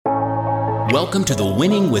Welcome to the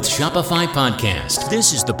Winning with Shopify podcast.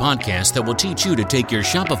 This is the podcast that will teach you to take your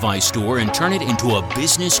Shopify store and turn it into a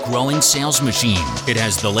business-growing sales machine. It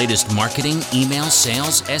has the latest marketing, email,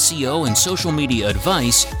 sales, SEO, and social media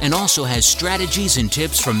advice, and also has strategies and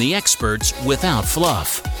tips from the experts without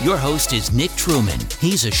fluff. Your host is Nick Truman.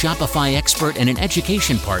 He's a Shopify expert and an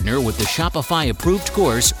education partner with the Shopify-approved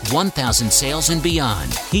course, 1000 Sales and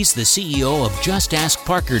Beyond. He's the CEO of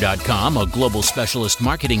JustAskParker.com, a global specialist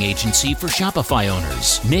marketing agency for Shopify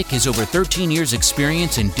owners. Nick has over 13 years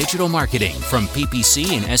experience in digital marketing, from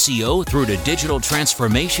PPC and SEO through to digital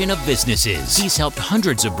transformation of businesses. He's helped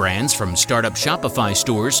hundreds of brands from startup Shopify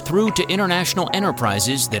stores through to international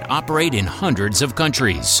enterprises that operate in hundreds of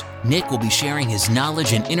countries. Nick will be sharing his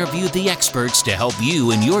knowledge and interview the experts to help you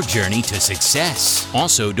in your journey to success.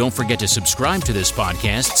 Also, don't forget to subscribe to this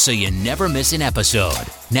podcast so you never miss an episode.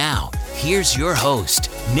 Now, here's your host,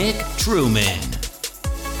 Nick Truman.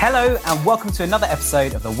 Hello and welcome to another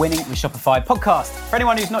episode of the Winning with Shopify podcast. For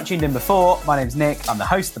anyone who's not tuned in before, my name's Nick. I'm the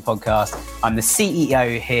host of the podcast. I'm the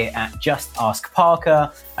CEO here at Just Ask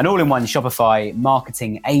Parker, an all-in-one Shopify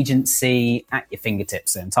marketing agency at your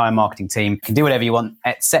fingertips. An entire marketing team can do whatever you want,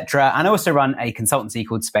 etc. And I also run a consultancy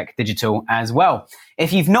called Spec Digital as well.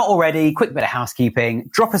 If you've not already, quick bit of housekeeping,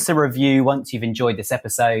 drop us a review once you've enjoyed this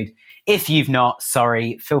episode. If you've not,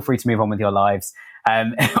 sorry, feel free to move on with your lives.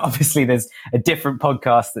 Obviously, there's a different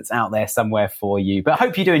podcast that's out there somewhere for you, but I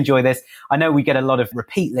hope you do enjoy this. I know we get a lot of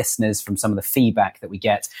repeat listeners from some of the feedback that we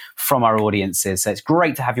get from our audiences, so it's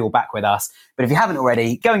great to have you all back with us. But if you haven't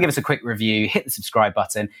already, go and give us a quick review, hit the subscribe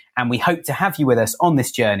button, and we hope to have you with us on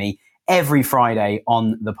this journey every Friday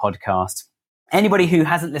on the podcast. Anybody who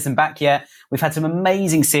hasn't listened back yet, we've had some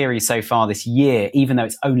amazing series so far this year, even though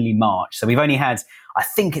it's only March. So we've only had, I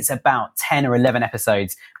think it's about 10 or 11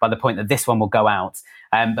 episodes by the point that this one will go out.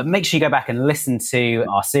 But make sure you go back and listen to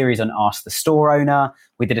our series on Ask the Store Owner.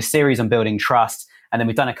 We did a series on building trust. And then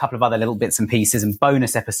we've done a couple of other little bits and pieces and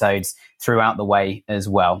bonus episodes throughout the way as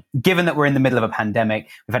well. Given that we're in the middle of a pandemic,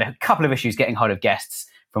 we've had a couple of issues getting hold of guests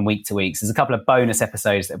from week to week. So there's a couple of bonus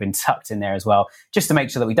episodes that have been tucked in there as well, just to make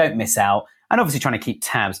sure that we don't miss out. And obviously trying to keep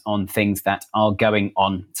tabs on things that are going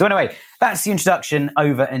on. So anyway, that's the introduction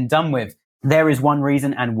over and done with. There is one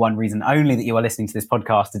reason and one reason only that you are listening to this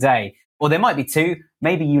podcast today. Or there might be two.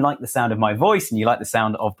 Maybe you like the sound of my voice and you like the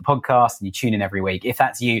sound of the podcast and you tune in every week. If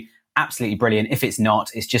that's you, absolutely brilliant. If it's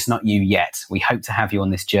not, it's just not you yet. We hope to have you on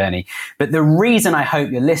this journey. But the reason I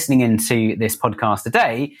hope you're listening into this podcast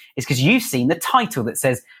today is because you've seen the title that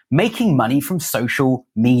says Making Money from Social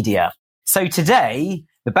Media. So today,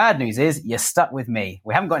 the bad news is you're stuck with me.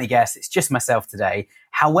 We haven't got any guests. It's just myself today.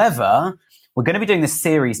 However, we're going to be doing this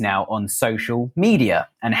series now on social media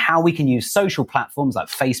and how we can use social platforms like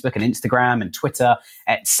Facebook and Instagram and Twitter,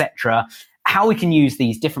 etc. How we can use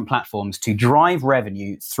these different platforms to drive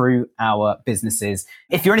revenue through our businesses.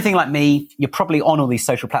 If you're anything like me, you're probably on all these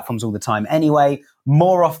social platforms all the time anyway.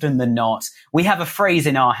 More often than not, we have a phrase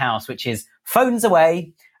in our house, which is phones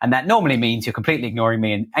away. And that normally means you're completely ignoring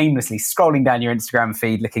me and aimlessly scrolling down your Instagram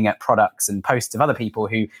feed, looking at products and posts of other people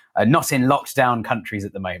who are not in locked down countries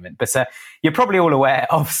at the moment. But you're probably all aware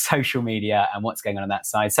of social media and what's going on that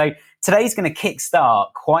side. So today's going to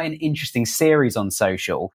kickstart quite an interesting series on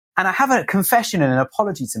social. And I have a confession and an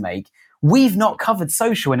apology to make. We've not covered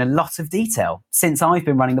social in a lot of detail since I've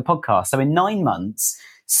been running the podcast. So in 9 months,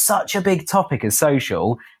 such a big topic as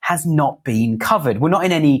social has not been covered. We're not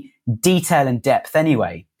in any detail and depth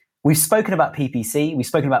anyway. We've spoken about PPC, we've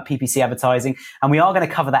spoken about PPC advertising, and we are going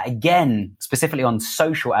to cover that again, specifically on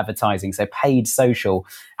social advertising, so paid social,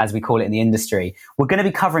 as we call it in the industry. We're going to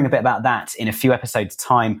be covering a bit about that in a few episodes'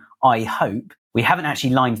 time, I hope. We haven't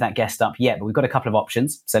actually lined that guest up yet, but we've got a couple of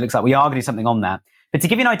options, so it looks like we are going to do something on that. But to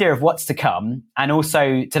give you an idea of what's to come, and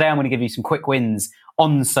also today I'm going to give you some quick wins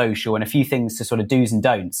on social and a few things to sort of do's and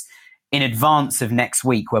don'ts, in advance of next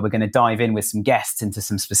week, where we're going to dive in with some guests into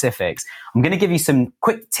some specifics. I'm going to give you some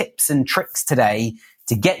quick tips and tricks today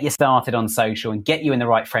to get you started on social and get you in the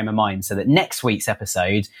right frame of mind so that next week's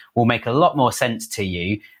episode will make a lot more sense to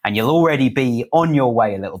you and you'll already be on your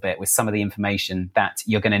way a little bit with some of the information that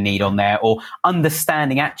you're going to need on there, or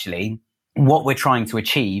understanding actually what we're trying to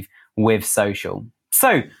achieve with social.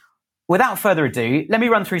 So without further ado, let me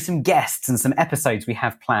run through some guests and some episodes we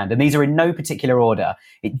have planned. And these are in no particular order.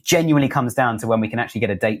 It genuinely comes down to when we can actually get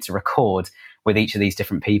a date to record with each of these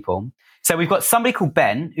different people. So we've got somebody called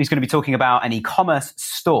Ben, who's going to be talking about an e-commerce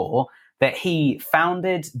store that he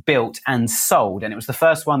founded, built, and sold. And it was the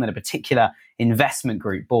first one that a particular investment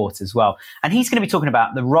group bought as well. And he's going to be talking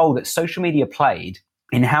about the role that social media played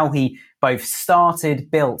in how he both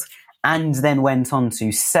started, built, and then went on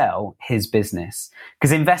to sell his business.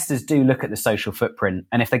 Because investors do look at the social footprint.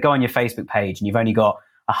 And if they go on your Facebook page and you've only got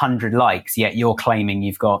 100 likes, yet you're claiming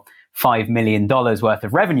you've got $5 million worth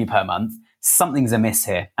of revenue per month, something's amiss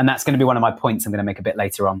here. And that's going to be one of my points I'm going to make a bit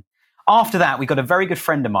later on. After that, we got a very good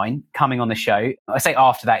friend of mine coming on the show. I say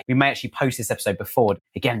after that, we may actually post this episode before,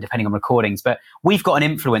 again, depending on recordings, but we've got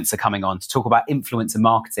an influencer coming on to talk about influencer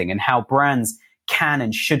marketing and how brands can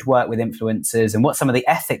and should work with influencers and what some of the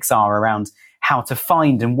ethics are around how to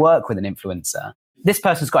find and work with an influencer. This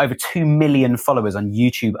person's got over 2 million followers on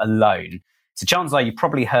YouTube alone. So chances are you've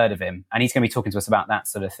probably heard of him, and he's going to be talking to us about that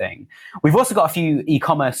sort of thing. We've also got a few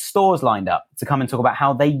e-commerce stores lined up to come and talk about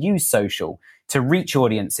how they use social to reach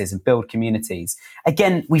audiences and build communities.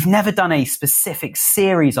 Again, we've never done a specific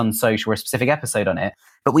series on social or a specific episode on it,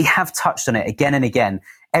 but we have touched on it again and again.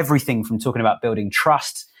 Everything from talking about building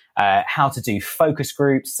trust, how to do focus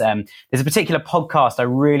groups. There's a particular podcast I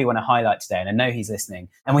really want to highlight today, and I know he's listening.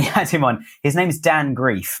 And we had him on. His name is Dan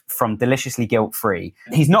Grief from Deliciously Guilt-Free.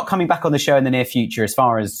 He's not coming back on the show in the near future, as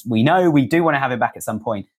far as we know. We do want to have him back at some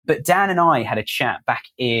point. But Dan and I had a chat back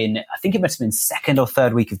in, I think it must have been second or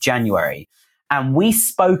third week of January. And we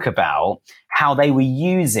spoke about how they were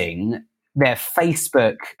using their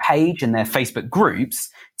Facebook page and their Facebook groups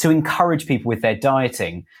to encourage people with their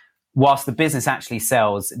dieting, whilst the business actually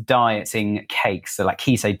sells dieting cakes, so like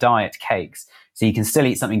keto diet cakes. So you can still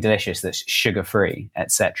eat something delicious that's sugar-free,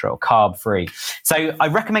 etc., or carb-free. So I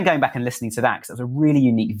recommend going back and listening to that because that's a really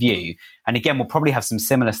unique view. And again, we'll probably have some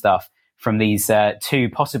similar stuff from these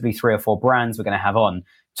 2, possibly 3 or 4 brands we're going to have on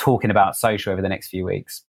talking about social over the next few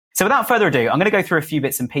weeks. So without further ado, I'm going to go through a few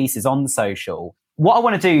bits and pieces on social. What I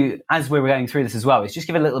want to do as we were going through this as well is just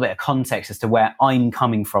give a little bit of context as to where I'm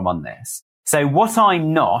coming from on this. So what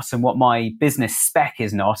I'm not and what my business spec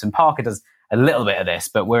is not, and Parker does a little bit of this,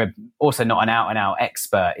 but we're also not an out-and-out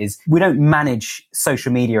expert, is we don't manage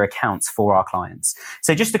social media accounts for our clients.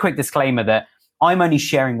 So just a quick disclaimer that I'm only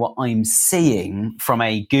sharing what I'm seeing from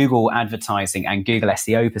a Google advertising and Google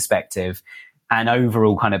SEO perspective and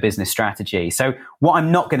overall kind of business strategy. So what I'm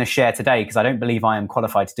not going to share today, because I don't believe I am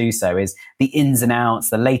qualified to do so, is the ins and outs,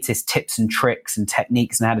 the latest tips and tricks and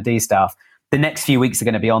techniques and how to do stuff. The next few weeks are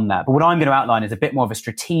going to be on that. But what I'm going to outline is a bit more of a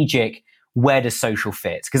strategic, where does social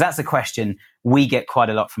fit? Because that's a question we get quite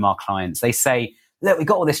a lot from our clients. They say, look, we've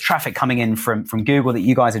got all this traffic coming in from Google that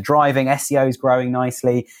you guys are driving. SEO is growing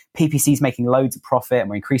nicely. PPC is making loads of profit and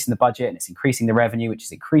we're increasing the budget and it's increasing the revenue, which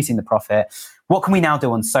is increasing the profit. What can we now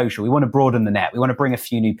do on social? We want to broaden the net. We want to bring a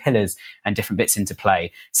few new pillars and different bits into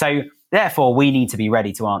play. So therefore, we need to be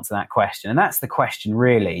ready to answer that question. And that's the question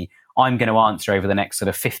really I'm going to answer over the next sort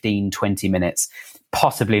of 15, 20 minutes,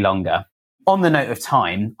 possibly longer. On the note of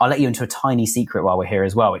time, I'll let you into a tiny secret while we're here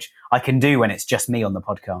as well, which I can do when it's just me on the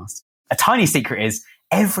podcast. A tiny secret is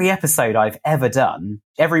every episode I've ever done,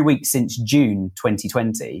 every week since June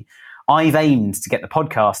 2020, I've aimed to get the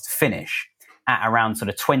podcast to finish at around sort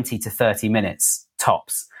of 20 to 30 minutes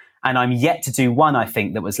tops. And I'm yet to do one, I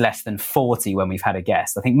think, that was less than 40 when we've had a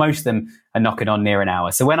guest. I think most of them are knocking on near an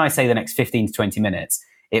hour. So when I say the next 15 to 20 minutes,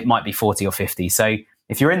 it might be 40 or 50. So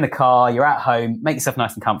if you're in the car, you're at home, make yourself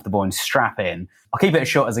nice and comfortable and strap in. I'll keep it as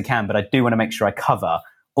short as I can, but I do want to make sure I cover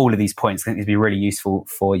all of these points. I think these will be really useful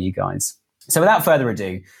for you guys. So without further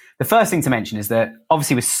ado, the first thing to mention is that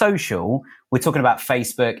obviously with social, we're talking about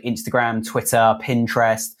Facebook, Instagram, Twitter,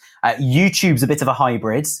 Pinterest. YouTube's a bit of a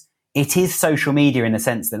hybrid. It is social media in the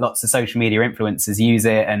sense that lots of social media influencers use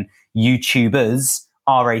it and YouTubers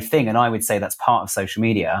are a thing. And I would say that's part of social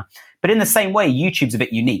media. But in the same way, YouTube's a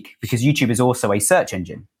bit unique because YouTube is also a search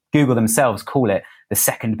engine. Google themselves call it the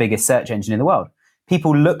second biggest search engine in the world.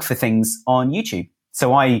 People look for things on YouTube.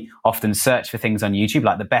 So I often search for things on YouTube,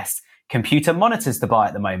 like the best computer monitors to buy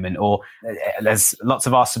at the moment, or there's lots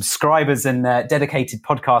of our subscribers and dedicated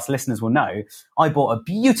podcast listeners will know, I bought a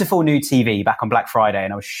beautiful new TV back on Black Friday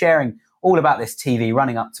and I was sharing all about this TV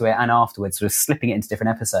running up to it and afterwards, sort of slipping it into different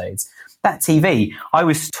episodes. That TV, I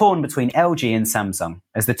was torn between LG and Samsung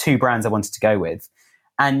as the two brands I wanted to go with.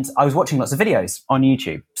 And I was watching lots of videos on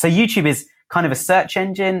YouTube. So YouTube is kind of a search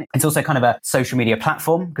engine. It's also kind of a social media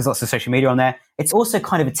platform because lots of social media on there. It's also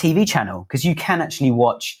kind of a TV channel because you can actually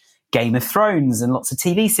watch Game of Thrones and lots of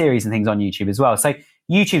TV series and things on YouTube as well. So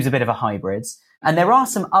YouTube's a bit of a hybrid. And there are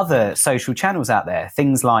some other social channels out there.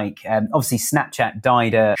 Things like, obviously Snapchat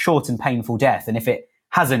died a short and painful death. And if it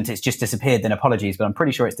hasn't, it's just disappeared, then apologies, but I'm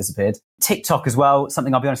pretty sure it's disappeared. TikTok as well,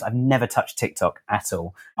 something I'll be honest, I've never touched TikTok at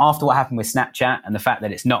all. After what happened with Snapchat and the fact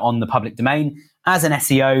that it's not on the public domain, as an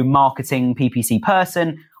SEO, marketing, PPC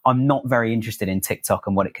person, I'm not very interested in TikTok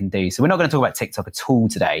and what it can do. So we're not going to talk about TikTok at all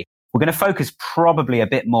today. We're going to focus probably a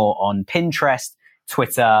bit more on Pinterest,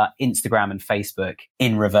 Twitter, Instagram, and Facebook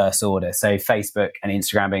in reverse order. So Facebook and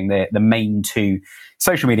Instagram being the main two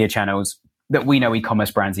social media channels that we know e-commerce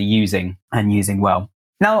brands are using and using well.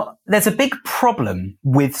 Now, there's a big problem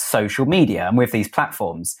with social media and with these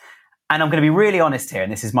platforms. And I'm going to be really honest here,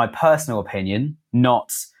 and this is my personal opinion,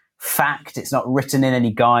 not fact. It's not written in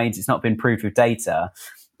any guides. It's not been proved with data.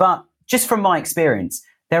 But just from my experience,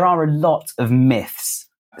 there are a lot of myths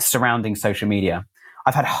surrounding social media.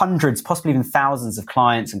 I've had hundreds, possibly even thousands of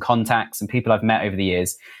clients and contacts and people I've met over the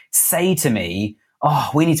years say to me, oh,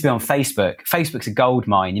 we need to be on Facebook. Facebook's a gold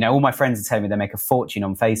mine. You know, all my friends are telling me they make a fortune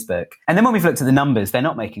on Facebook. And then when we've looked at the numbers, they're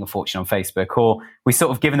not making a fortune on Facebook, or we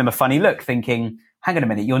sort of given them a funny look thinking, hang on a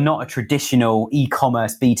minute, you're not a traditional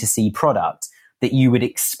e-commerce B2C product that you would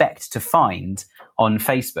expect to find on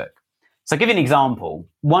Facebook. So I'll give you an example.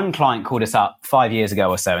 One client called us up 5 years ago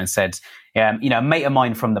or so and said, a mate of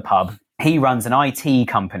mine from the pub, he runs an IT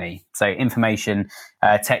company, so information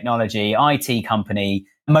technology, IT company,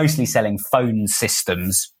 mostly selling phone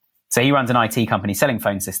systems. So he runs an IT company selling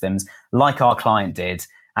phone systems like our client did,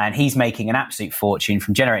 and he's making an absolute fortune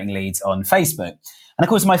from generating leads on Facebook. And of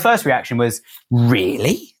course, my first reaction was,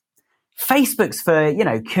 really? Facebook's for,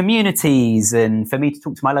 communities and for me to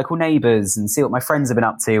talk to my local neighbours and see what my friends have been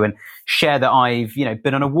up to and share that I've,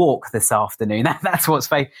 been on a walk this afternoon. That's what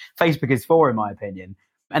Facebook is for, in my opinion.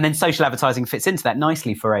 And then social advertising fits into that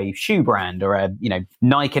nicely for a shoe brand or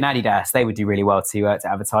Nike and Adidas. They would do really well to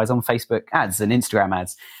advertise on Facebook ads and Instagram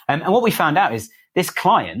ads. And what we found out is this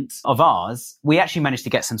client of ours, we actually managed to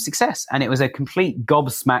get some success, and it was a complete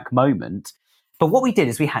gobsmack moment. But what we did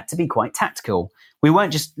is we had to be quite tactical. We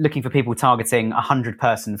weren't just looking for people targeting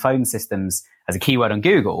 100-person phone systems as a keyword on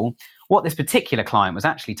Google. What this particular client was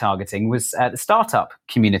actually targeting was the startup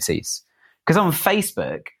communities. Because on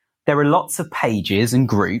Facebook, there are lots of pages and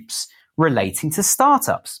groups relating to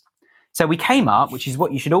startups. So we came up, which is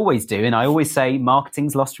what you should always do, and I always say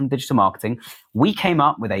marketing's lost from digital marketing. We came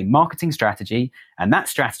up with a marketing strategy, and that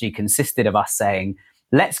strategy consisted of us saying,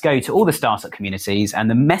 let's go to all the startup communities,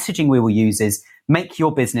 and the messaging we will use is make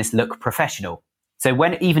your business look professional. So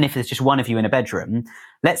even if there's just one of you in a bedroom,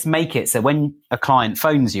 let's make it so when a client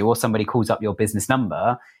phones you or somebody calls up your business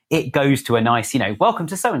number, it goes to a nice, welcome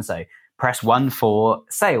to so-and-so. Press 1 for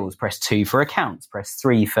sales, press 2 for accounts, press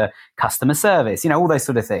 3 for customer service, all those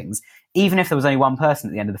sort of things, even if there was only one person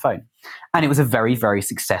at the end of the phone. And it was a very, very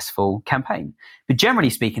successful campaign. But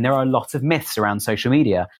generally speaking, there are a lot of myths around social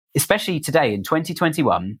media, especially today in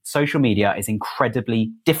 2021. Social media is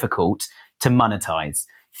incredibly difficult to monetize.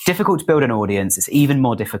 Difficult to build an audience. It's even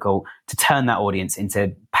more difficult to turn that audience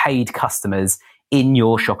into paid customers in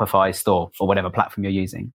your Shopify store or whatever platform you're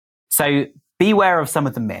using. So beware of some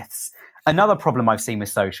of the myths. Another problem I've seen with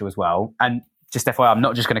social as well, and just FYI, I'm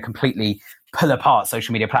not just going to completely pull apart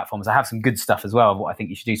social media platforms. I have some good stuff as well of what I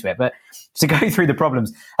think you should do to it. But to go through the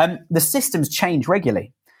problems, the systems change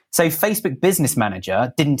regularly. So Facebook Business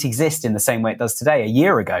Manager didn't exist in the same way it does today a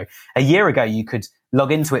year ago. A year ago, you could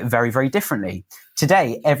log into it very, very differently.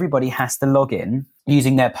 Today, everybody has to log in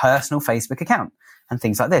using their personal Facebook account and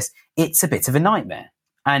things like this. It's a bit of a nightmare.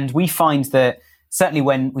 And we find that certainly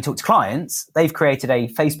when we talk to clients, they've created a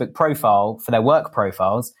Facebook profile for their work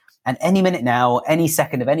profiles. And any minute now, any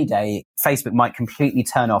second of any day, Facebook might completely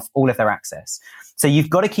turn off all of their access. So you've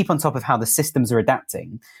got to keep on top of how the systems are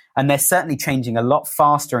adapting. And they're certainly changing a lot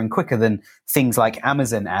faster and quicker than things like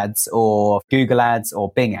Amazon ads or Google ads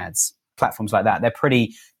or Bing ads, platforms like that. They're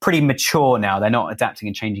pretty mature now. They're not adapting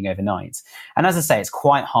and changing overnight. And as I say, it's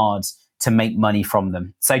quite hard to make money from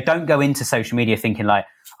them. So don't go into social media thinking like,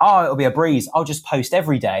 oh, it'll be a breeze. I'll just post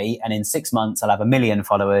every day. And in 6 months, I'll have 1 million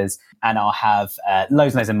followers and I'll have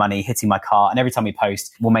loads and loads of money hitting my cart. And every time we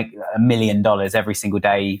post, we'll make $1 million every single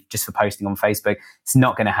day just for posting on Facebook. It's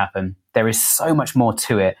not going to happen. There is so much more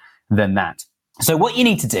to it than that. So what you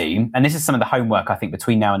need to do, and this is some of the homework, I think,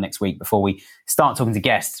 between now and next week before we start talking to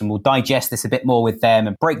guests, and we'll digest this a bit more with them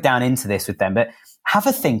and break down into this with them, but have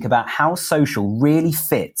a think about how social really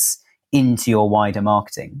fits into your wider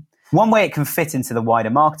marketing. One way it can fit into the wider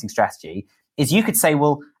marketing strategy is you could say,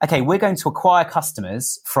 well, okay, we're going to acquire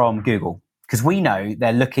customers from Google because we know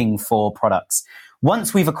they're looking for products.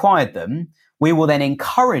 Once we've acquired them, we will then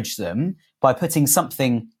encourage them by putting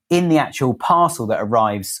something in the actual parcel that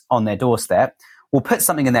arrives on their doorstep. We'll put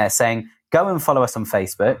something in there saying, go and follow us on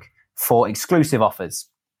Facebook for exclusive offers.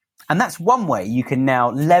 And that's one way you can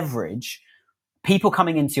now leverage people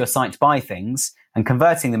coming into your site to buy things and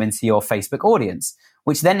converting them into your Facebook audience,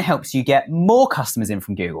 which then helps you get more customers in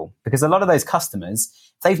from Google. Because a lot of those customers,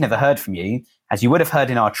 they've never heard from you, as you would have heard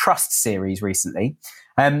in our Trust series recently,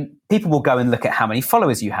 People will go and look at how many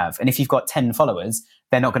followers you have. And if you've got 10 followers,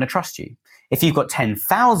 they're not going to trust you. If you've got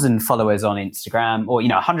 10,000 followers on Instagram, or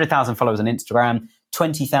 100,000 followers on Instagram,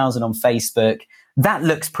 20,000 on Facebook, that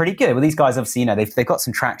looks pretty good. Well, these guys obviously, they've got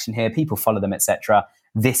some traction here. People follow them, etc.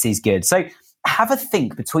 This is good. So have a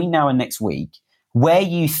think between now and next week where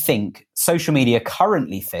you think social media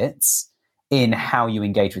currently fits in how you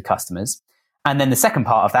engage with customers. And then the second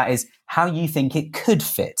part of that is how you think it could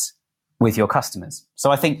fit with your customers.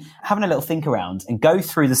 So I think having a little think around and go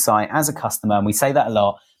through the site as a customer, and we say that a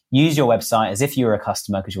lot, use your website as if you were a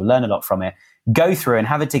customer because you'll learn a lot from it. Go through and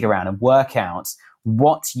have a dig around and work out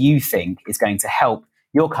what you think is going to help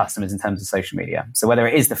your customers in terms of social media. So whether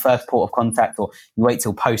it is the first port of contact, or you wait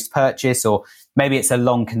till post-purchase, or maybe it's a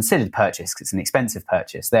long considered purchase because it's an expensive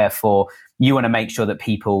purchase. Therefore, you want to make sure that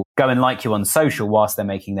people go and like you on social whilst they're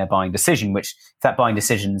making their buying decision, which if that buying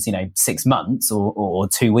decision is, 6 months or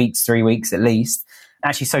 2 weeks, 3 weeks at least,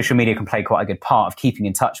 actually social media can play quite a good part of keeping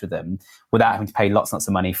in touch with them without having to pay lots and lots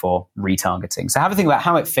of money for retargeting. So have a think about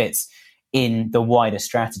how it fits in the wider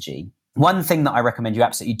strategy. One thing that I recommend you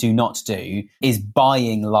absolutely do not do is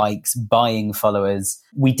buying likes, buying followers.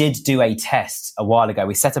 We did do a test a while ago.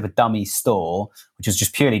 We set up a dummy store, which was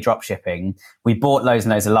just purely drop shipping. We bought loads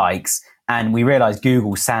and loads of likes, and we realized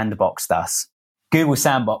Google sandboxed us. Google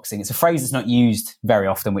sandboxing, it's a phrase that's not used very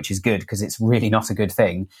often, which is good because it's really not a good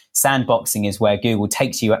thing. Sandboxing is where Google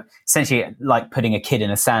takes you, essentially like putting a kid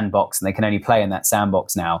in a sandbox and they can only play in that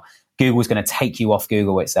sandbox now. Google's going to take you off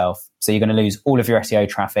Google itself. So you're going to lose all of your SEO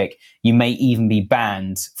traffic. You may even be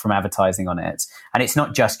banned from advertising on it. And it's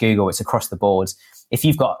not just Google, it's across the board. If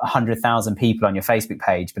you've got 100,000 people on your Facebook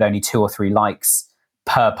page, but only 2 or 3 likes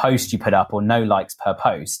per post you put up, or no likes per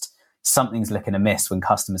post, something's looking amiss when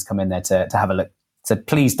customers come in there to have a look. So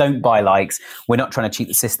please don't buy likes. We're not trying to cheat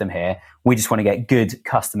the system here. We just want to get good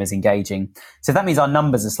customers engaging. So that means our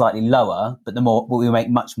numbers are slightly lower, but we make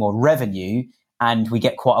much more revenue, and we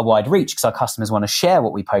get quite a wide reach because our customers want to share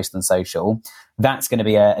what we post on social. That's going to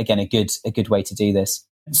be, a good way to do this.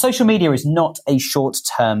 Social media is not a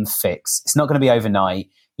short-term fix. It's not going to be overnight.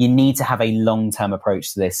 You need to have a long-term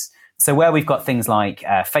approach to this. So where we've got things like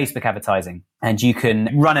Facebook advertising, and you can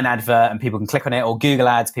run an advert and people can click on it, or Google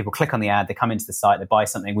ads, people click on the ad, they come into the site, they buy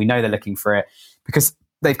something. We know they're looking for it because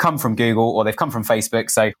they've come from Google or they've come from Facebook.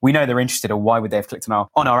 So we know they're interested, or why would they have clicked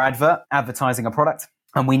on our advert advertising a product?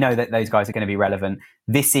 And we know that those guys are going to be relevant.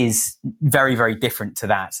 This is very, very different to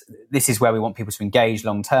that. This is where we want people to engage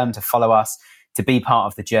long term, to follow us, to be part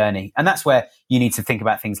of the journey. And that's where you need to think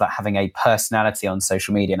about things like having a personality on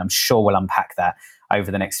social media. And I'm sure we'll unpack that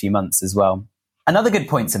over the next few months as well. Another good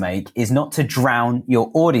point to make is not to drown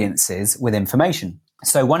your audiences with information.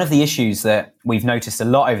 So one of the issues that we've noticed a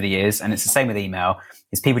lot over the years, and it's the same with email,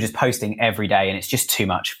 is people just posting every day and it's just too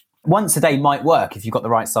much. Once a day might work if you've got the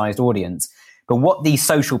right sized audience. But what these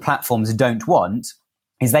social platforms don't want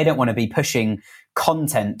is they don't want to be pushing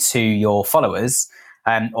content to your followers,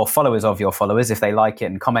 or followers of your followers if they like it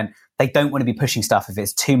and comment. They don't want to be pushing stuff if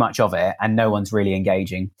it's too much of it and no one's really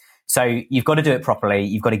engaging. So you've got to do it properly.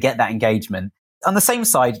 You've got to get that engagement. On the same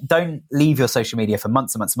side, don't leave your social media for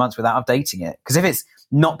months and months and months without updating it. Because if it's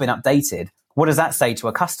not been updated, what does that say to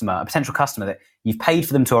a customer, a potential customer that you've paid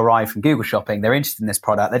for them to arrive from Google Shopping? They're interested in this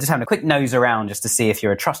product. They're just having a quick nose around just to see if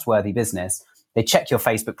you're a trustworthy business. They check your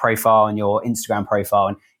Facebook profile and your Instagram profile,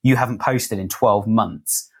 and you haven't posted in 12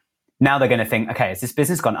 months. Now they're going to think, okay, has this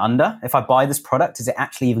business gone under? If I buy this product, is it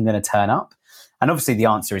actually even going to turn up? And obviously the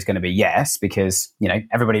answer is going to be yes, because,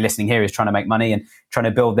 everybody listening here is trying to make money and trying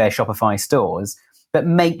to build their Shopify stores. But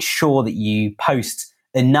make sure that you post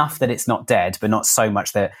enough that it's not dead, but not so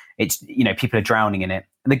much that it's, people are drowning in it.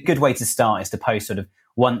 And the good way to start is to post sort of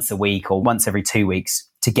once a week or once every 2 weeks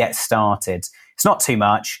to get started. It's not too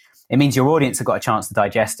much. It means your audience have got a chance to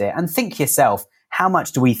digest it. And think yourself, how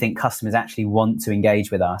much do we think customers actually want to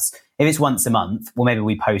engage with us? If it's once a month, well, maybe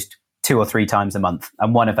we post 2 or 3 times a month,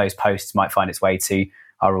 and one of those posts might find its way to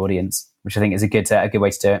our audience, which I think is a good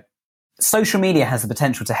way to do it. Social media has the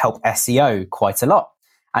potential to help SEO quite a lot.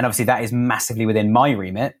 And obviously that is massively within my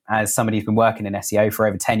remit as somebody who's been working in SEO for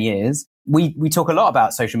over 10 years. We talk a lot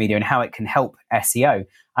about social media and how it can help SEO.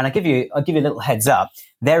 And I'll give you a little heads up.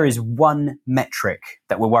 There is one metric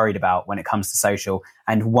that we're worried about when it comes to social,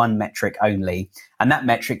 and one metric only. And that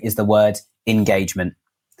metric is the word engagement.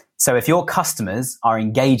 So if your customers are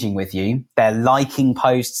engaging with you, they're liking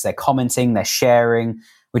posts, they're commenting, they're sharing,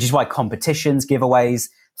 which is why competitions, giveaways,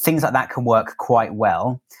 things like that can work quite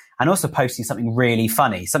well. And also posting something really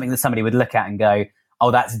funny, something that somebody would look at and go,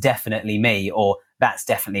 oh, that's definitely me, or that's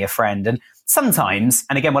definitely a friend. And sometimes,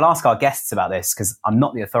 and again, we'll ask our guests about this because I'm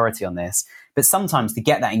not the authority on this, but sometimes to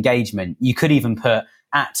get that engagement, you could even put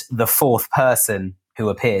at the fourth person who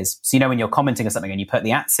appears. So, when you're commenting on something and you put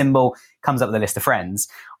the at symbol, comes up with a list of friends.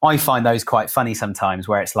 I find those quite funny sometimes,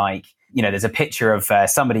 where it's like, there's a picture of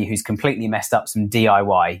somebody who's completely messed up some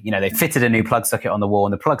DIY. They fitted a new plug socket on the wall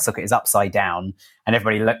and the plug socket is upside down, and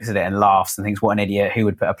everybody looks at it and laughs and thinks, what an idiot, who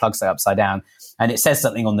would put a plug socket upside down? And it says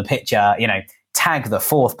something on the picture, tag the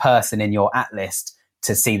fourth person in your at list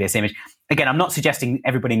to see this image. Again, I'm not suggesting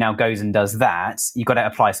everybody now goes and does that. You've got to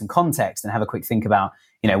apply some context and have a quick think about,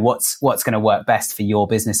 what's going to work best for your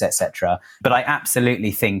business, etc. But I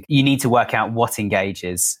absolutely think you need to work out what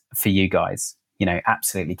engages for you guys.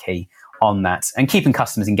 Absolutely key on that. And keeping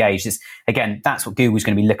customers engaged is, again, that's what Google's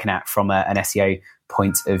going to be looking at from an SEO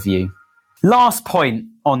point of view. Last point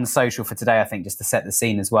on social for today, I think, just to set the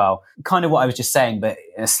scene as well, kind of what I was just saying, but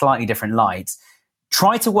in a slightly different light.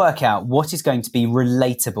 Try to work out what is going to be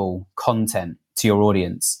relatable content to your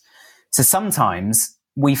audience. So sometimes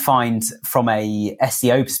we find, from a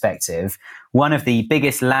SEO perspective, one of the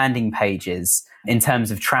biggest landing pages in terms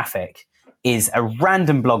of traffic is a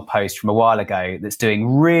random blog post from a while ago that's doing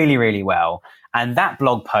really, really well. And that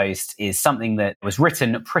blog post is something that was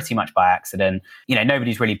written pretty much by accident.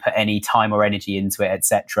 Nobody's really put any time or energy into it,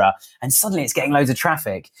 etc. And suddenly it's getting loads of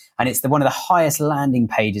traffic. And it's one of the highest landing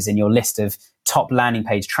pages in your list of top landing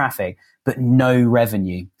page traffic, but no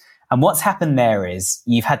revenue. And what's happened there is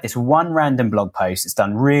you've had this one random blog post that's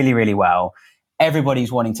done really, really well.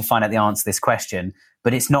 Everybody's wanting to find out the answer to this question,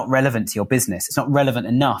 but it's not relevant to your business. It's not relevant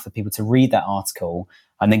enough for people to read that article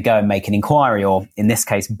and then go and make an inquiry, or in this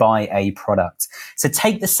case, buy a product. So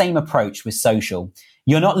take the same approach with social.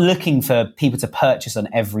 You're not looking for people to purchase on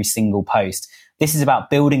every single post. This is about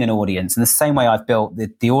building an audience. In the same way I've built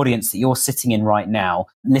the audience that you're sitting in right now,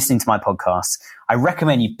 listening to my podcast, I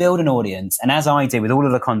recommend you build an audience. And as I do with all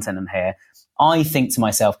of the content on here, I think to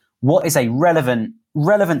myself, what is a relevant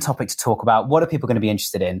topic to talk about? What are people going to be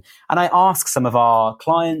interested in? And I ask some of our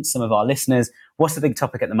clients, some of our listeners, what's the big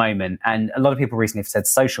topic at the moment? And a lot of people recently have said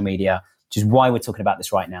social media, which is why we're talking about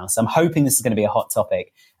this right now. So I'm hoping this is going to be a hot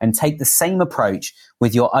topic, and take the same approach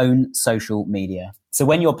with your own social media. So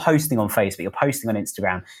when you're posting on Facebook, you're posting on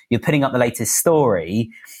Instagram, you're putting up the latest story.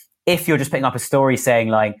 If you're just putting up a story saying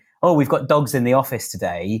like, oh, we've got dogs in the office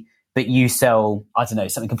today, but you sell, I don't know,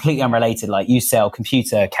 something completely unrelated, like you sell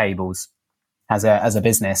computer cables as a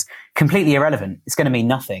business, completely irrelevant. It's going to mean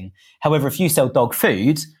nothing. However, if you sell dog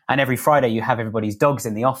food and every Friday you have everybody's dogs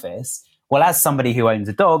in the office, well, as somebody who owns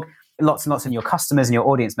a dog, lots and lots of your customers and your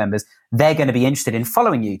audience members, they're going to be interested in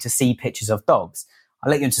following you to see pictures of dogs. I'll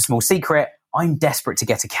let you into a small secret. I'm desperate to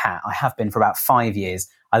get a cat. I have been for about 5 years.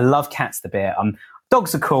 I love cats the bit.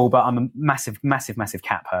 Dogs are cool, but I'm a massive, massive, massive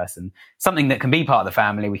cat person. Something that can be part of the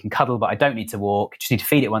family. We can cuddle, but I don't need to walk. Just need to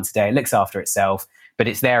feed it once a day. It looks after itself, but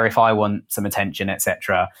it's there if I want some attention,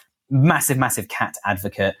 etc. Massive, massive cat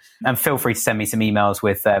advocate. And feel free to send me some emails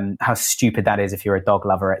with how stupid that is if you're a dog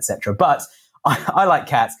lover, etc. But I like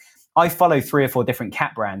cats. I follow 3 or 4 different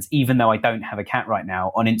cat brands, even though I don't have a cat right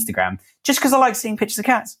now, on Instagram, just because I like seeing pictures of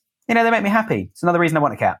cats. They make me happy. It's another reason I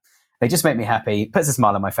want a cat. They just make me happy, puts a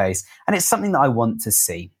smile on my face, and it's something that I want to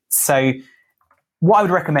see. So what I would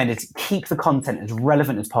recommend is keep the content as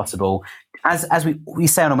relevant as possible. As we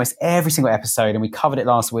say on almost every single episode, and we covered it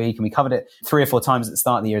last week, and we covered it 3 or 4 times at the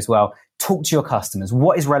start of the year as well, talk to your customers.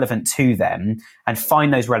 What is relevant to them? And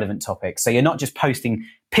find those relevant topics. So you're not just posting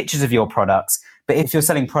pictures of your products, but if you're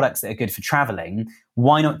selling products that are good for traveling,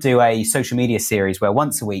 why not do a social media series where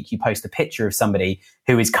once a week you post a picture of somebody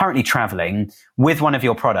who is currently traveling with one of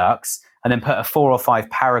your products, and then put a 4 or 5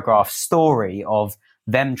 paragraph story of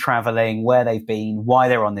them traveling, where they've been, why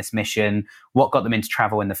they're on this mission, what got them into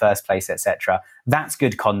travel in the first place, etc. That's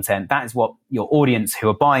good content. That is what your audience who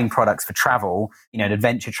are buying products for travel,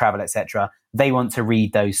 adventure travel, etc. They want to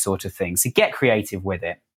read those sort of things. So get creative with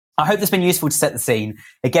it. I hope that's been useful to set the scene.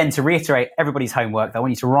 Again, to reiterate everybody's homework, I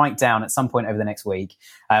want you to write down at some point over the next week,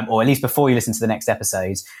 or at least before you listen to the next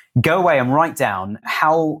episodes, go away and write down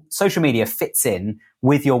how social media fits in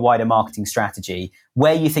with your wider marketing strategy,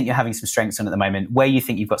 where you think you're having some strengths on at the moment, where you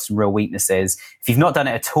think you've got some real weaknesses. If you've not done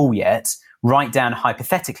it at all yet, write down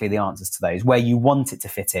hypothetically the answers to those, where you want it to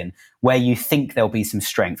fit in, where you think there'll be some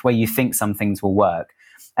strength, where you think some things will work.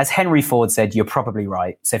 As Henry Ford said, you're probably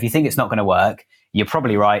right. So if you think it's not going to work, you're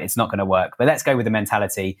probably right, it's not going to work. But let's go with the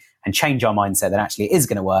mentality and change our mindset that actually it is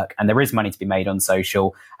going to work and there is money to be made on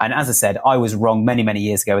social. And as I said, I was wrong many, many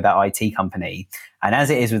years ago with that IT company. And as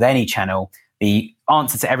it is with any channel, the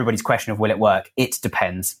answer to everybody's question of will it work, it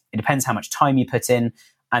depends. It depends how much time you put in.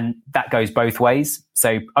 And that goes both ways.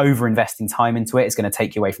 So over-investing time into it is going to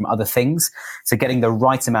take you away from other things. So getting the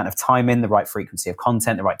right amount of time in, the right frequency of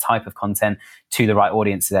content, the right type of content to the right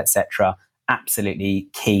audiences, etc., absolutely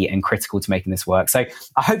key and critical to making this work. So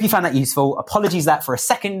I hope you found that useful. Apologies that for a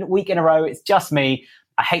second week in a row, it's just me.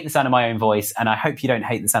 I hate the sound of my own voice, and I hope you don't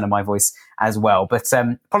hate the sound of my voice as well. But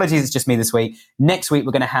apologies, it's just me this week. Next week,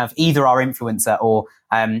 we're going to have either our influencer or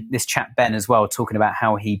this chap, Ben, as well, talking about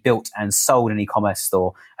how he built and sold an e-commerce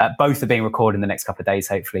store. Both are being recorded in the next couple of days,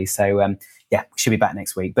 hopefully. So, we should be back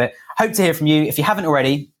next week. But hope to hear from you. If you haven't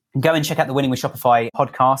already, go and check out the Winning with Shopify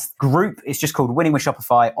podcast group. It's just called Winning with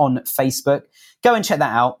Shopify on Facebook. Go and check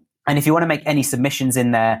that out. And if you want to make any submissions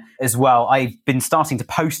in there as well, I've been starting to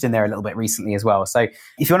post in there a little bit recently as well. So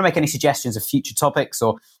if you want to make any suggestions of future topics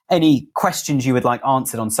or any questions you would like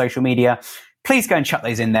answered on social media, please go and chuck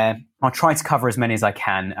those in there. I'll try to cover as many as I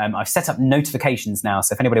can. I've set up notifications now,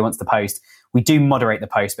 so if anybody wants to post, we do moderate the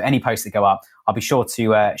post, but any posts that go up, I'll be sure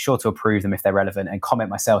to approve them if they're relevant and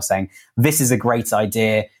comment myself saying, this is a great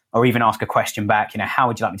idea, or even ask a question back, how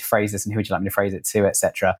would you like me to phrase this and who would you like me to phrase it to,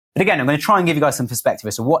 etc. But again, I'm going to try and give you guys some perspective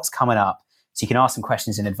as to what's coming up so you can ask some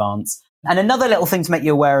questions in advance. And another little thing to make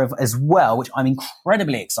you aware of as well, which I'm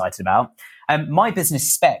incredibly excited about, my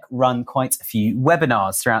business Spec run quite a few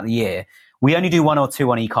webinars throughout the year. We only do one or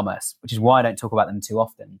two on e-commerce, which is why I don't talk about them too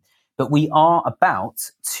often. But we are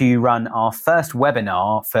about to run our first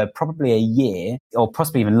webinar for probably a year, or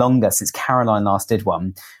possibly even longer since Caroline last did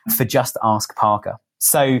one, for Just Ask Parker.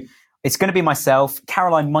 So it's going to be myself.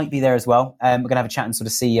 Caroline might be there as well. We're going to have a chat and sort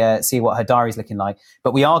of see what her diary's looking like.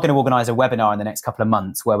 But we are going to organise a webinar in the next couple of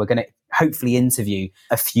months where we're going to hopefully interview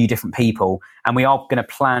a few different people. And we are going to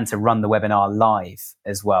plan to run the webinar live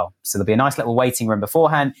as well. So there'll be a nice little waiting room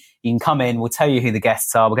beforehand. You can come in. We'll tell you who the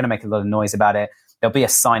guests are. We're going to make a lot of noise about it. There'll be a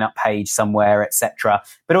sign-up page somewhere, etc.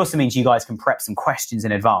 But it also means you guys can prep some questions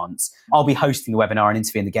in advance. I'll be hosting the webinar and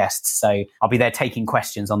interviewing the guests, so I'll be there taking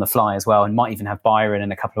questions on the fly as well, and might even have Byron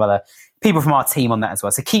and a couple of other people from our team on that as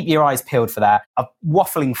well. So keep your eyes peeled for that. I'm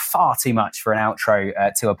waffling far too much for an outro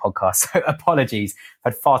to a podcast, so apologies.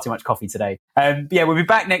 I've had far too much coffee today. We'll be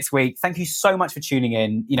back next week. Thank you so much for tuning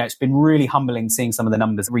in. It's been really humbling seeing some of the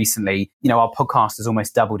numbers recently. Our podcast has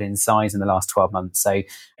almost doubled in size in the last 12 months. So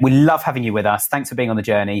we love having you with us. Thanks for being on the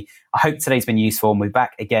journey. I hope today's been useful, and we'll be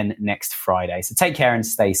back again next Friday. So take care and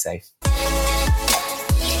stay safe.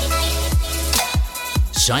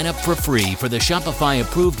 Sign up for free for the Shopify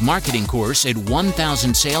approved marketing course at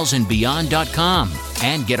 1000salesandbeyond.com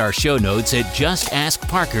and get our show notes at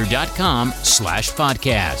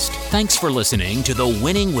justaskparker.com/podcast. Thanks for listening to the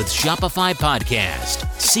Winning with Shopify podcast.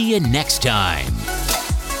 See you next time.